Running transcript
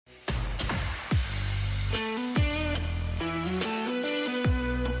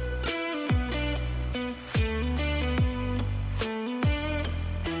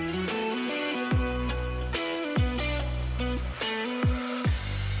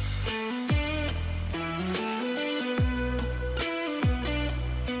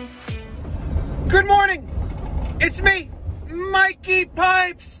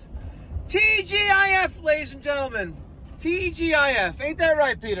Pipes! TGIF, ladies and gentlemen. TGIF. Ain't that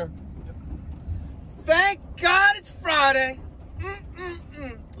right, Peter? Yep. Thank God it's Friday.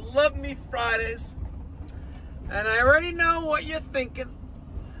 Love me Fridays. And I already know what you're thinking.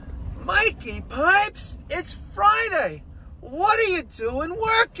 Mikey Pipes, it's Friday. What are you doing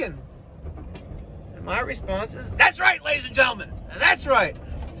working? And my response is, that's right, ladies and gentlemen. That's right.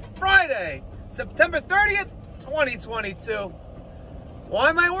 It's Friday, September 30th, 2022. Why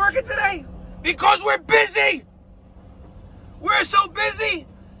am I working today? Because we're busy. We're so busy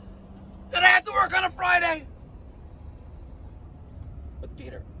that I have to work on a Friday. With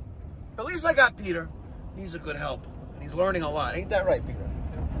Peter. At least I got Peter. He's a good help. And he's learning a lot. Ain't that right, Peter?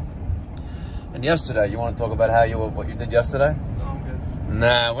 And yesterday, you want to talk about what you did yesterday? No, I'm good.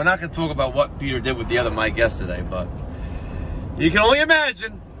 Nah, we're not going to talk about what Peter did with the other mic yesterday, but you can only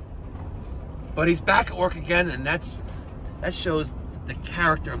imagine. But he's back at work again, and that shows the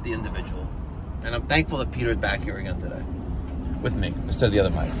character of the individual. And I'm thankful that Peter's back here again today with me instead of the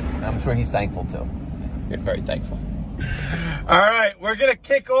other mic. And I'm sure he's thankful too. You're very thankful. All right, we're going to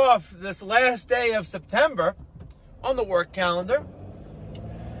kick off this last day of September on the work calendar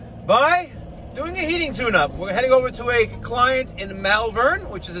by doing a heating tune-up. We're heading over to a client in Malvern,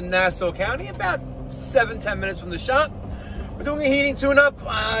 which is in Nassau County, about 7-10 minutes from the shop. We're doing a heating tune-up.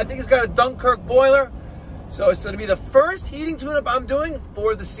 I think it's got a Dunkirk boiler. So it's going to be the first heating tune-up I'm doing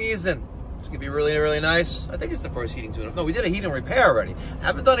for the season. It's going to be really, really nice. I think it's the first heating tune-up. No, we did a heating repair already.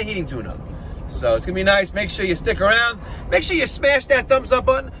 Haven't done a heating tune-up. So it's going to be nice. Make sure you stick around. Make sure you smash that thumbs up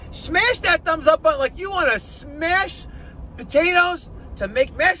button. Smash that thumbs up button like you want to smash potatoes to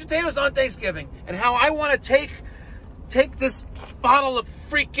make mashed potatoes on Thanksgiving. And how I want to take this bottle of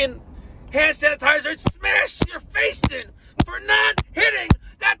freaking hand sanitizer and smash your face in for not hitting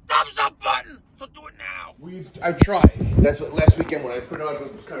that thumbs up button. So do it now. I tried. That's what last weekend when I put it on,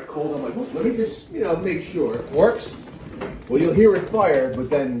 it was kind of cold. I'm like, well, let me just, make sure it works. Well, you'll hear it fire, but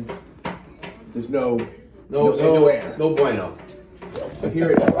then there's no air. No bueno. I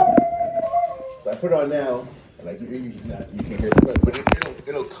hear it now. So I put it on now, and you can hear it, but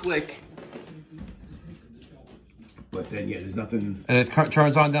it'll click. But then there's nothing. And it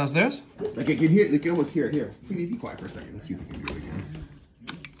turns on downstairs? Like you can hear, you can almost hear it here. Be quiet for a second. Let's see if we can do it again.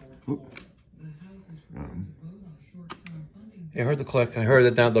 I heard the click. I heard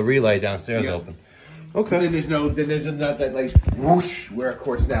that the relay downstairs open. Okay. But then there's not that like whoosh, where of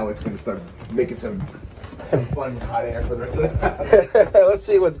course now it's going to start making some fun hot air for the rest of the house. Let's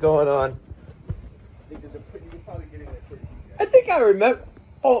see what's going on. I think you can probably get in there pretty easy. I think I remember.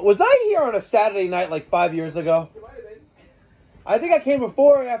 Oh, was I here on a Saturday night like 5 years ago? It might have been. I think I came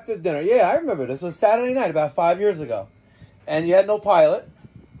before or after dinner. Yeah, I remember this. It was Saturday night about 5 years ago. And you had no pilot.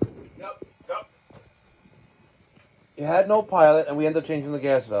 Yep. You had no pilot, and we ended up changing the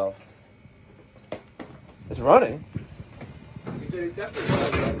gas valve. It's running. It's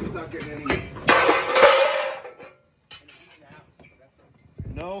definitely not getting any.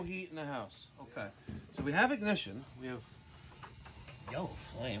 No heat in the house. Okay. So we have ignition. We have yellow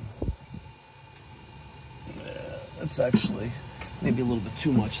flame. That's actually maybe a little bit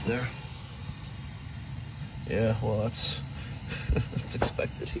too much there. Yeah, well, that's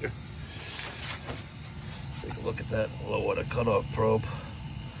expected here. Take a look at that low water cutoff probe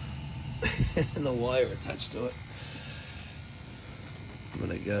and the wire attached to it. I'm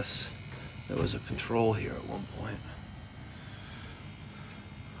gonna guess there was a control here at one point.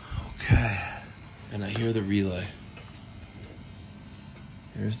 Okay, and I hear the relay.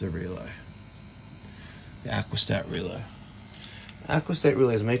 Here's the relay. The Aquastat relay. Aquastat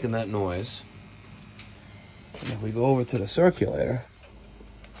relay is making that noise. And if we go over to the circulator,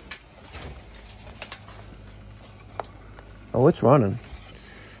 oh, it's running.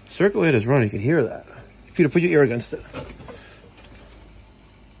 Circulator's running, you can hear that. Peter, put your ear against it.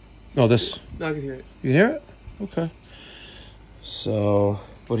 No, this. No, I can hear it. You can hear it? Okay. So,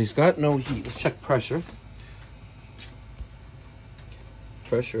 but he's got no heat. Let's check pressure.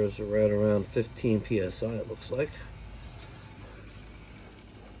 Pressure is right around 15 PSI, it looks like.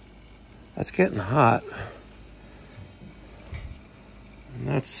 That's getting hot. And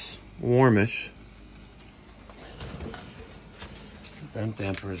that's warmish. Vent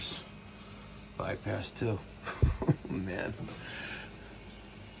dampers bypass too. Man.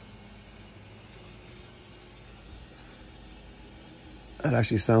 That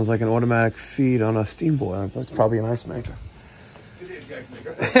actually sounds like an automatic feed on a steam boiler, but it's probably an ice maker. It is the ice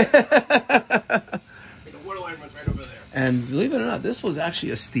maker. The water line runs right over there. And believe it or not, this was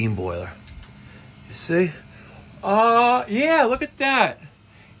actually a steam boiler. You see? Yeah, look at that.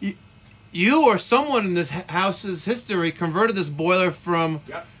 you or someone in this house's history converted this boiler from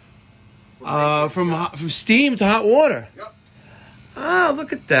from steam to hot water. Yep. Ah,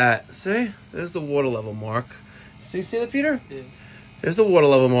 look at that. See? There's the water level mark. See that, Peter? Yeah. There's the water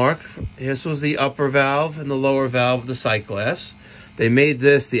level mark. This was the upper valve and the lower valve of the sight glass. They made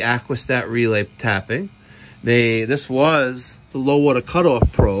this the Aquastat relay tapping. This was the low water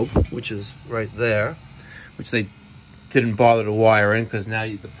cutoff probe, which is right there, which they didn't bother to wire in because now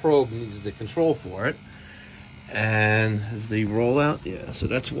the probe needs the control for it. And is the rollout? Yeah, so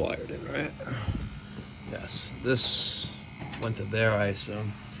that's wired in, right? Yes, this went to there, I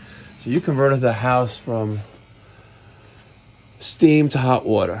assume. So you converted the house from steam to hot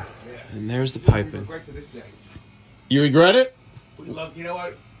water. Yeah. And there's the piping. Regret to this day. You regret it? We love, you know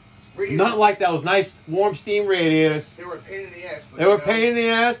what? Not like those nice warm steam radiators. They were a pain in the ass. They were a pain in the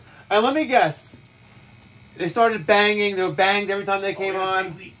ass. And let me guess. They started banging. They were banged every time they came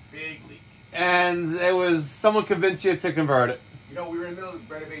on. Big leak. And it was someone convinced you to convert it. You know, we were in the middle of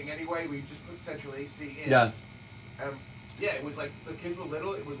renovating anyway. We just put central AC in. Yes. Yeah, it was like, the kids were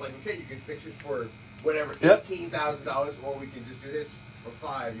little. It was like, okay, you can fix it for whatever, Yep. $18,000, or we can just do this for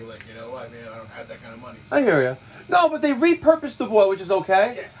 $5,000. You're like, you know what, man, I don't have that kind of money. So, I hear you. No, but they repurposed the boiler, which is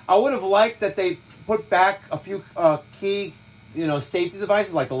okay. Yes. I would have liked that they put back a few key, safety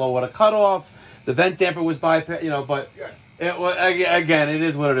devices like the low water cutoff. The vent damper was bypassed, but yeah. Again, it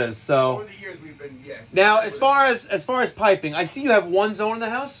is what it is. So Over the years, we've been, now, as far as piping, I see you have one zone in the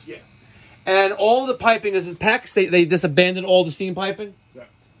house. Yeah. And all the piping is PEX. They just abandoned all the steam piping. Yeah.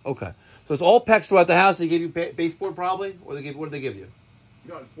 Okay. So it's all PEX throughout the house. They gave you baseboard probably, or what did they give you?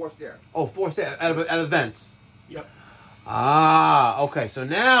 No, it's forced air. Oh, forced air out of vents. Yep. Ah, okay. So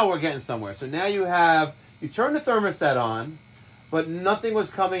now we're getting somewhere. So now you turn the thermostat on, but nothing was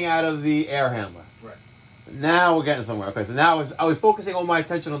coming out of the air handler. Right. Now we're getting somewhere. Okay, so now I was focusing all my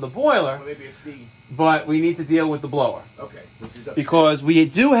attention on the boiler, Well, maybe it's the... but we need to deal with the blower. Okay. Which is Because we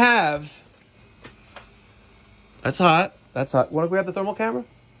do have... That's hot. That's hot. Want to grab the thermal camera?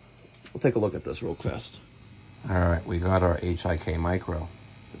 We'll take a look at this real fast. All right, we got our HIK Micro,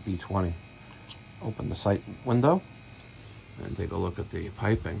 the B20. Open the sight window and take a look at the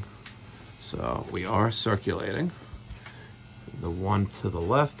piping. So we are circulating. The one to the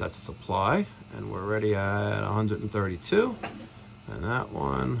left, that's supply, and we're already at 132. And that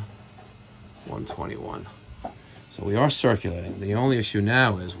one, 121. So we are circulating. The only issue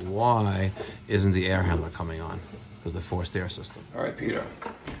now is why isn't the air handler coming on? Because the forced air system. All right, Peter.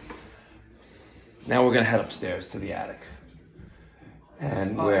 Now we're gonna head upstairs to the attic.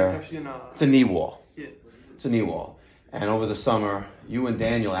 And It's actually it's a knee wall. Yeah. It's a knee wall. And over the summer, you and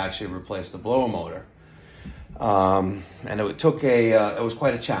Daniel actually replaced the blower motor. And it was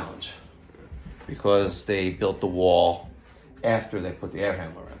quite a challenge because they built the wall after they put the air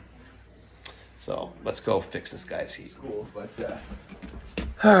handler in. So let's go fix this guy's heat. cool, but...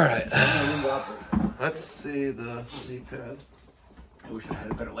 All right. Let's see the seat pad. I wish I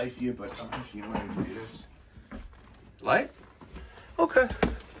had a better light for you, but you know what I can do this. Light? Okay.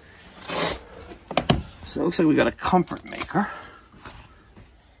 So it looks like we got a comfort maker.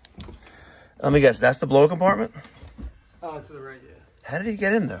 Let me guess, that's the blower compartment? Oh, to the right, yeah. How did he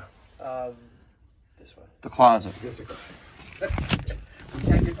get in there? This way. The closet. Yes, it goes. We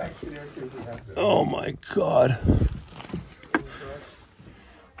can't get back to there too. We have to. Oh my God.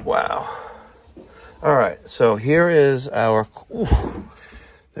 Wow. All right, so here is our,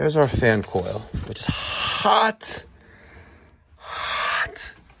 there's our fan coil, which is hot.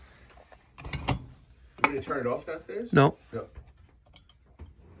 Hot. You need to turn it off downstairs? No. No.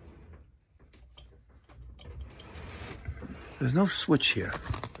 There's no switch here.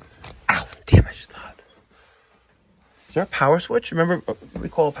 Ow, damn it, it's hot. Is there a power switch? Remember,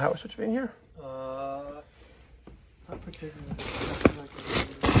 recall a power switch being here? Not particularly.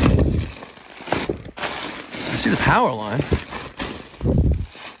 I see the power line.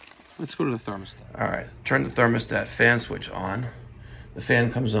 Let's go to the thermostat. All right, turn the thermostat fan switch on. The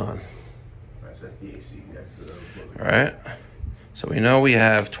fan comes on. That's the AC. All right. So we know we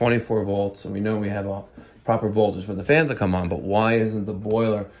have 24 volts, and we know we have a proper voltage for the fan to come on, but why isn't the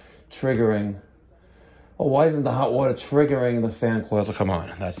boiler triggering, or why isn't the hot water triggering the fan coil to come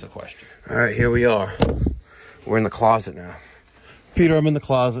on? That's the question. All right, here we are. We're in the closet now. Peter, I'm in the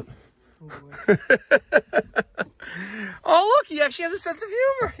closet. Oh, look, he actually has a sense of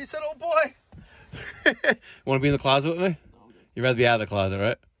humor. He said, oh boy. Want to be in the closet with me? You'd rather be out of the closet,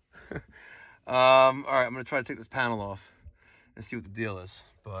 right? All right, I'm going to try to take this panel off and see what the deal is.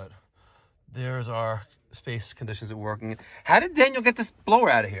 But there's our space conditions at working. How did Daniel get this blower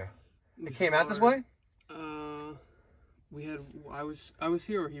out of here? It came out this way? I was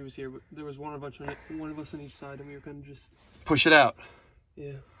here or he was here, but there was one of us on each side, and we were kind of just push it out.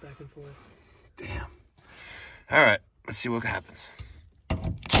 Yeah, back and forth. Damn. All right, let's see what happens.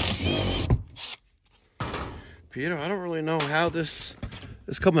 Peter, I don't really know how this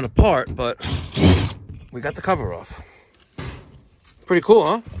is coming apart, but we got the cover off. Pretty cool,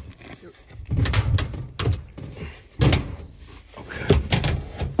 huh? Yep. Okay.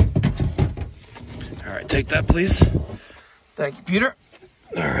 All right, take that, please. Thank you, Peter.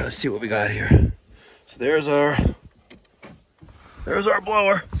 All right, let's see what we got here. So there's our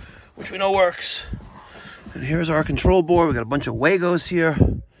blower, which we know works. And here's our control board. We got a bunch of Wagos here.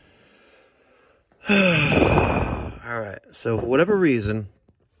 All right, so for whatever reason,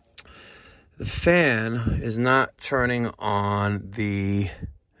 the fan is not turning on the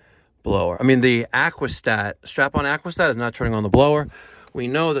blower. I mean, the Aquastat, strap-on Aquastat is not turning on the blower. We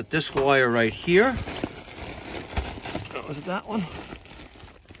know that this wire right here, oh, was it that one?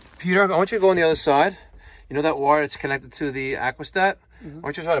 Peter, I want you to go on the other side. You know that wire that's connected to the Aquastat? Mm-hmm. I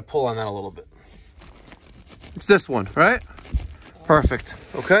want you to try to pull on that a little bit. It's this one, right? Perfect.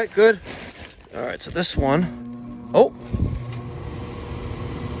 Okay, good. All right, so this one, oh,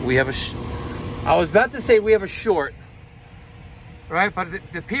 we have I was about to say we have a short, right? But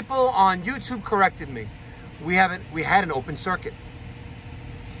the people on YouTube corrected me. We had an open circuit.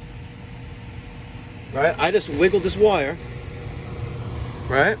 Right, I just wiggled this wire,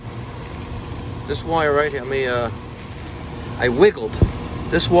 right? This wire right here, I wiggled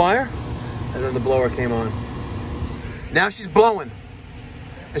this wire, and then the blower came on. Now she's blowing.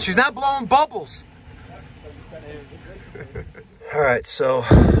 And she's not blowing bubbles. All right, so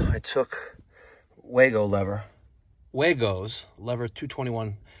I took Wagos lever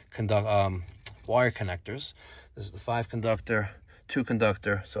 221 wire connectors. This is the 5 conductor, 2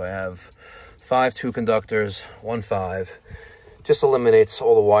 conductor. So I have 5 2 conductors, 1 5. Just eliminates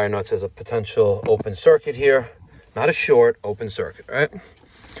all the wire nuts as a potential open circuit here. Not a short, open circuit, right?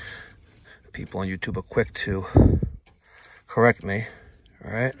 People on YouTube are quick to correct me.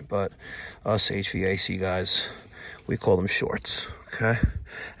 All right, but us HVAC guys, we call them shorts, okay?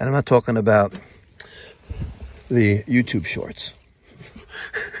 And I'm not talking about the YouTube shorts.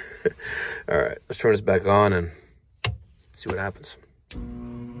 All right, let's turn this back on and see what happens.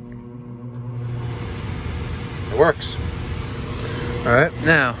 It works. All right,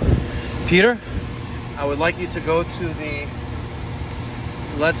 now, Peter, I would like you to go to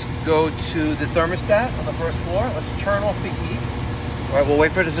let's go to the thermostat on the first floor. Let's turn off the heat. All right, we'll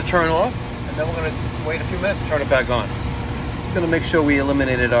wait for this to turn off, and then we're going to wait a few minutes to turn it back on. We're going to make sure we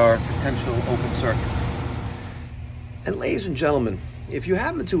eliminated our potential open circuit. And ladies and gentlemen, if you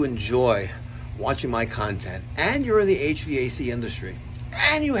happen to enjoy watching my content, and you're in the HVAC industry,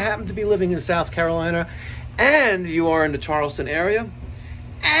 and you happen to be living in South Carolina, and you are in the Charleston area,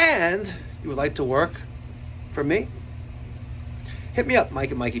 and you would like to work for me, hit me up,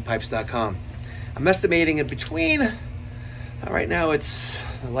 Mike at mikeypipes.com. I'm estimating in between, right now it's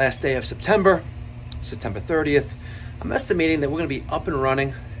the last day of September 30th. I'm estimating that we're going to be up and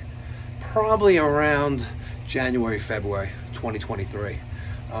running probably around January, February 2023.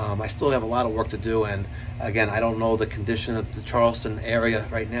 I still have a lot of work to do, and again, I don't know the condition of the Charleston area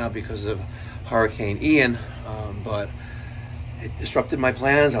right now because of Hurricane Ian, but it disrupted my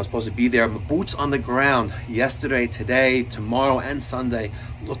plans. I was supposed to be there, boots on the ground yesterday, today, tomorrow, and Sunday,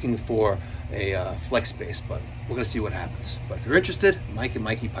 looking for a flex space, but we're going to see what happens. But if you're interested, Mike at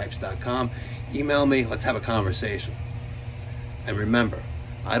mikeypipes.com. Email me. Let's have a conversation. And remember,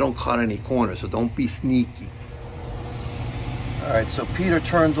 I don't cut any corners, so don't be sneaky. All right, so Peter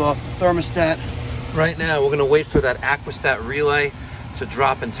turned off the thermostat. Right now, we're going to wait for that Aquastat relay to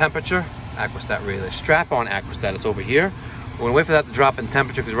drop in temperature. Aquastat relay, strap-on Aquastat, it's over here. We're going to wait for that to drop in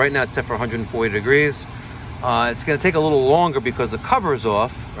temperature because right now it's set for 140 degrees. It's going to take a little longer because the cover is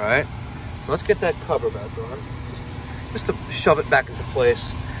off, right? So let's get that cover back on, just to shove it back into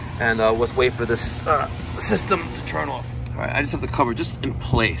place, and let's wait for this system to turn off. All right, I just have the cover just in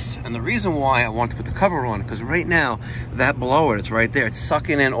place, and the reason why I want to put the cover on, because right now that blower that's right there, it's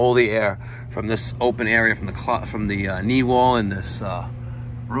sucking in all the air from this open area, from the knee wall and this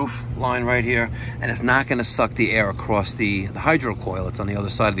roof line right here, and it's not going to suck the air across the hydro coil. It's on the other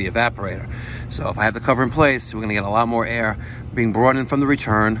side of the evaporator. So if I have the cover in place, we're going to get a lot more air being brought in from the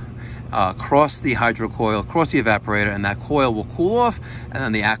return, across the hydro coil, across the evaporator, and that coil will cool off, and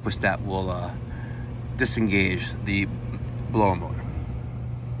then the Aquastat will disengage the blower motor.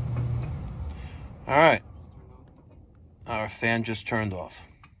 All right, our fan just turned off.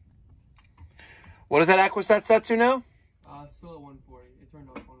 What is that Aquastat set to now? Still at 140. It turned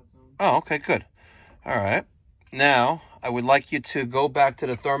off on its own. Oh, okay, good. All right. Now, I would like you to go back to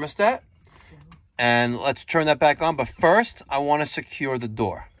the thermostat and let's turn that back on. But first, I want to secure the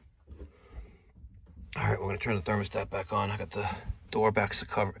door. All right, we're going to turn the thermostat back on. I got the door back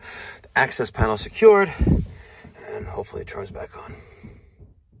covered, the access panel secured, and hopefully it turns back on.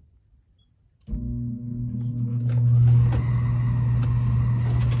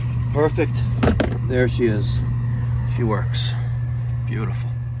 Perfect. There she is. She works. Beautiful.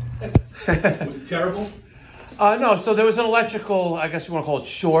 Was it terrible? No, so there was an electrical, I guess you want to call it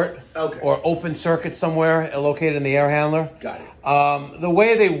short, or open circuit somewhere located in the air handler. Got it. The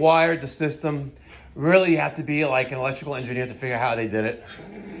way they wired the system, really you have to be like an electrical engineer to figure out how they did it.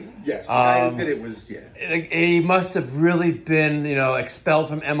 Yes, the guy who did it was, He must have really been, expelled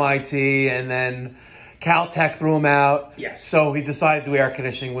from MIT, and then Caltech threw him out. Yes. So he decided to do air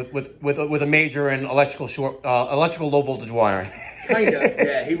conditioning with a major in electrical low voltage wiring. Kind of,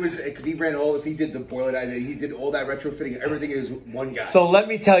 yeah. He was, because he ran all this. He did the boiler. He did all that retrofitting. Everything is one guy. So let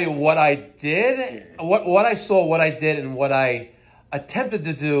me tell you what I did, what I saw, what I did, and what I attempted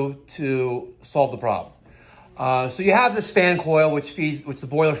to do to solve the problem. So you have this fan coil which the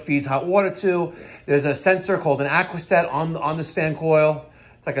boiler feeds hot water to. There's a sensor called an aquastat on this fan coil.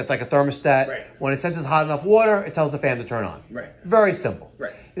 It's like a thermostat. Right. When it senses hot enough water, it tells the fan to turn on. Right. Very simple.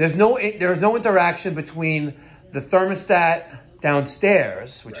 Right. There's no interaction between the thermostat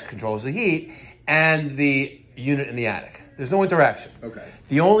downstairs, which controls the heat, and the unit in the attic. There's no interaction. Okay.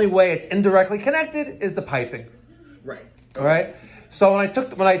 The only way it's indirectly connected is the piping. Right. Okay. All right. So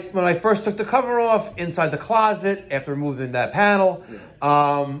when I first took the cover off inside the closet after removing that panel,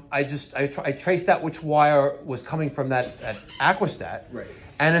 I traced out which wire was coming from that aquastat. Right.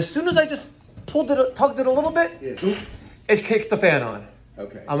 And as soon as I just tugged it a little bit, it kicked the fan on.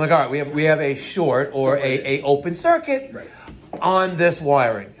 Okay. I'm like, all right, we have a short or a open circuit on this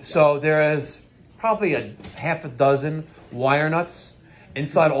wiring. So there is probably a half a dozen wire nuts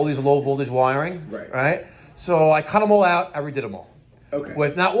inside all these low voltage wiring. Right. So I cut them all out. I redid them all. Okay.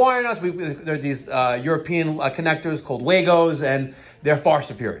 With not wire nuts, there are these European connectors called Wagos, and they're far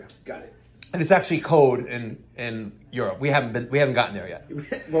superior. Got it. And it's actually code in Europe. We haven't gotten there yet.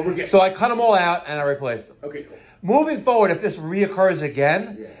 Well, we're getting. So I cut them all out and I replaced them. Okay, cool. Moving forward, if this reoccurs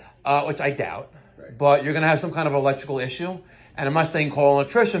again, which I doubt, but you're going to have some kind of electrical issue. And I'm not saying call an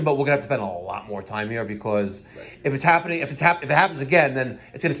electrician, but we're going to have to spend a lot more time here because if it happens again, then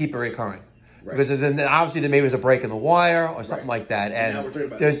it's going to keep it recurring. Because then obviously maybe there's a break in the wire or something like that. And now we're talking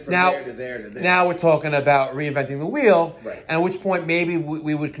about from there to there to there. Now we're talking about reinventing the wheel. Right. At which point maybe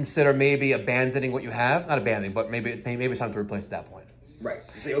we would consider maybe abandoning what you have. Not abandoning, but maybe it's time to replace at that point. Right.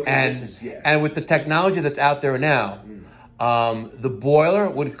 Say, okay, and with the technology that's out there now, the boiler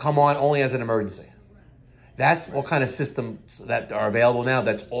would come on only as an emergency. That's what kind of systems that are available now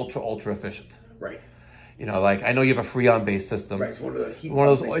that's ultra efficient. Right. Like I know you have a Freon based system. Right. It's one of those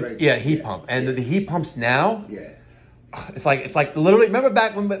heat pump. And the heat pumps now, it's like literally. Remember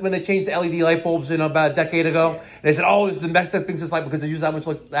back when they changed the LED light bulbs, about a decade ago? And they said, "Oh, this is the best thing since light because they use that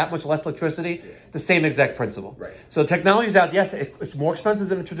much less electricity." The same exact principle. Right. So the technology's out. Yes, it's more expensive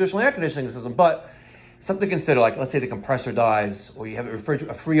than a traditional air conditioning system, but something to consider. Like let's say the compressor dies, or you have a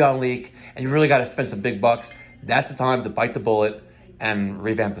Freon leak, and you really got to spend some big bucks. That's the time to bite the bullet and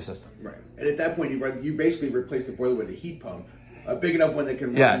revamp the system. Right. And at that point, you basically replace the boiler with a heat pump, a big enough one that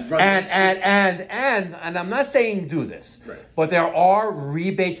can run. And I'm not saying do this, but there are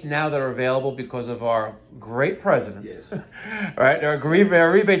rebates now that are available because of our great president. Yes. Right? There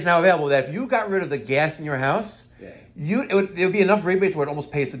are rebates now available that if you got rid of the gas in your house, it would be enough rebates where it almost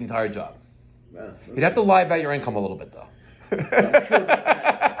pays for the entire job. Wow. Okay. You'd have to lie about your income a little bit, though. I'm sure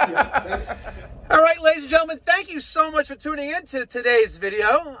about that. All right, ladies and gentlemen, thank you so much for tuning in to today's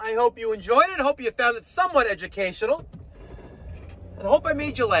video. I hope you enjoyed it. I hope you found it somewhat educational. And I hope I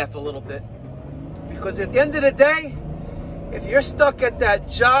made you laugh a little bit. Because at the end of the day, if you're stuck at that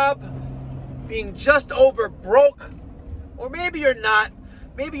job, being just over broke, or maybe you're not,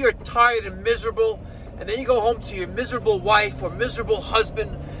 maybe you're tired and miserable, and then you go home to your miserable wife or miserable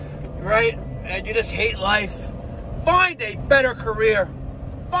husband, right? And you just hate life. Find a better career.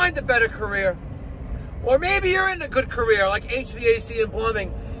 Find a better career. Or maybe you're in a good career like HVAC and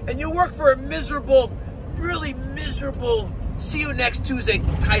plumbing, and you work for a miserable, really miserable, see you next Tuesday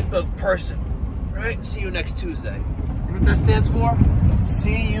type of person, right? See you next Tuesday. You know what that stands for?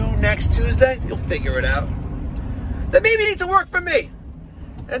 See you next Tuesday? You'll figure it out. Then maybe you need to work for me.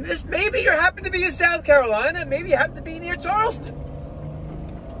 And maybe you happen to be in South Carolina, maybe you happen to be near Charleston.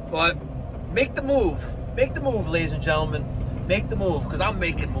 But make the move. Make the move, ladies and gentlemen. Make the move, because I'm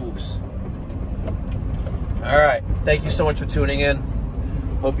making moves. All right. Thank you so much for tuning in.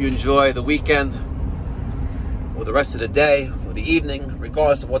 Hope you enjoy the weekend. or the rest of the day, or the evening,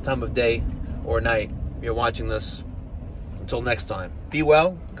 regardless of what time of day or night you're watching this. Until next time, be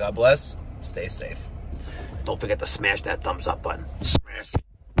well, God bless, stay safe. Don't forget to smash that thumbs up button. Smash it.